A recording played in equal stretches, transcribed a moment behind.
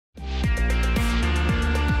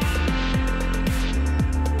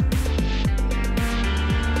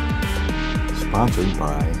sponsored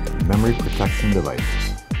by Memory Protection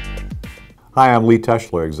Devices. Hi, I'm Lee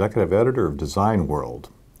Teschler, Executive Editor of Design World.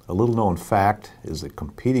 A little known fact is that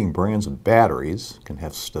competing brands of batteries can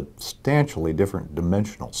have substantially different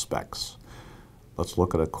dimensional specs. Let's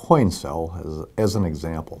look at a coin cell as an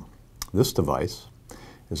example. This device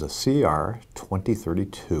is a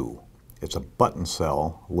CR2032. It's a button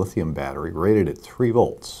cell lithium battery rated at 3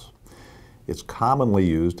 volts. It's commonly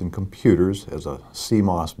used in computers as a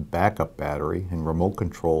CMOS backup battery in remote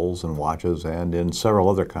controls and watches and in several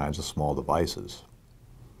other kinds of small devices.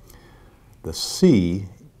 The C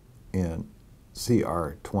in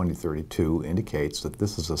CR2032 indicates that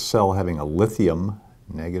this is a cell having a lithium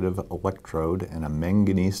negative electrode and a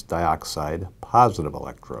manganese dioxide positive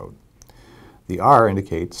electrode. The R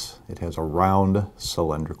indicates it has a round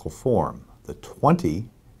cylindrical form. The 20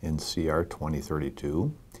 in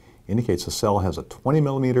CR2032 indicates the cell has a 20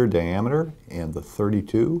 millimeter diameter, and the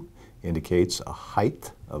 32 indicates a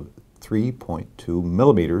height of 3.2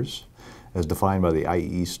 millimeters as defined by the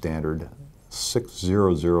IEEE standard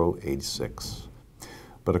 60086.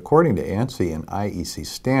 But according to ANSI and IEC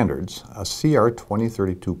standards, a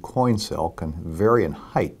CR2032 coin cell can vary in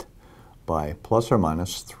height by plus or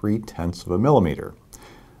minus 0.3 of a millimeter.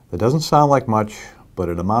 That doesn't sound like much, but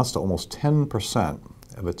it amounts to almost 10%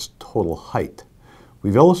 of its total height.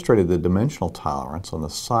 We've illustrated the dimensional tolerance on the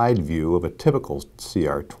side view of a typical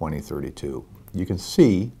CR2032. You can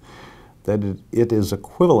see that it is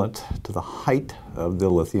equivalent to the height of the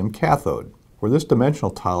lithium cathode. Where this dimensional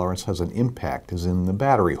tolerance has an impact is in the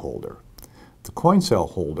battery holder. The coin cell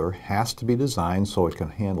holder has to be designed so it can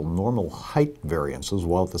handle normal height variances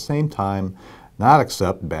while at the same time not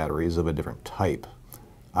accept batteries of a different type.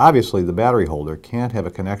 Obviously, the battery holder can't have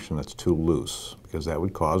a connection that's too loose because that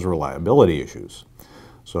would cause reliability issues.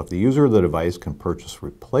 So if the user of the device can purchase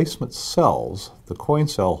replacement cells, the coin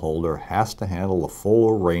cell holder has to handle the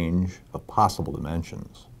full range of possible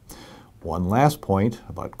dimensions. One last point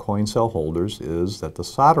about coin cell holders is that the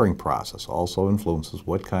soldering process also influences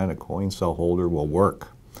what kind of coin cell holder will work.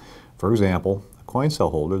 For example, a coin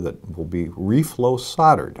cell holder that will be reflow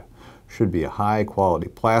soldered should be a high quality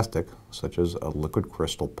plastic such as a liquid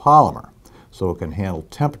crystal polymer, so it can handle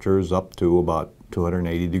temperatures up to about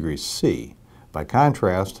 280 degrees C. By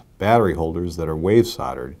contrast, battery holders that are wave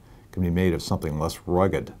soldered can be made of something less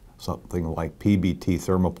rugged, something like PBT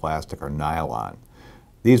thermoplastic or nylon.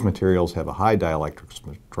 These materials have a high dielectric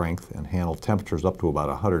strength and handle temperatures up to about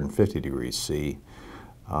 150 degrees C,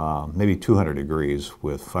 maybe 200 degrees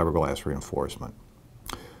with fiberglass reinforcement.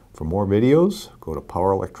 For more videos, go to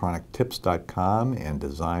powerelectronictips.com and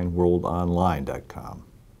designworldonline.com.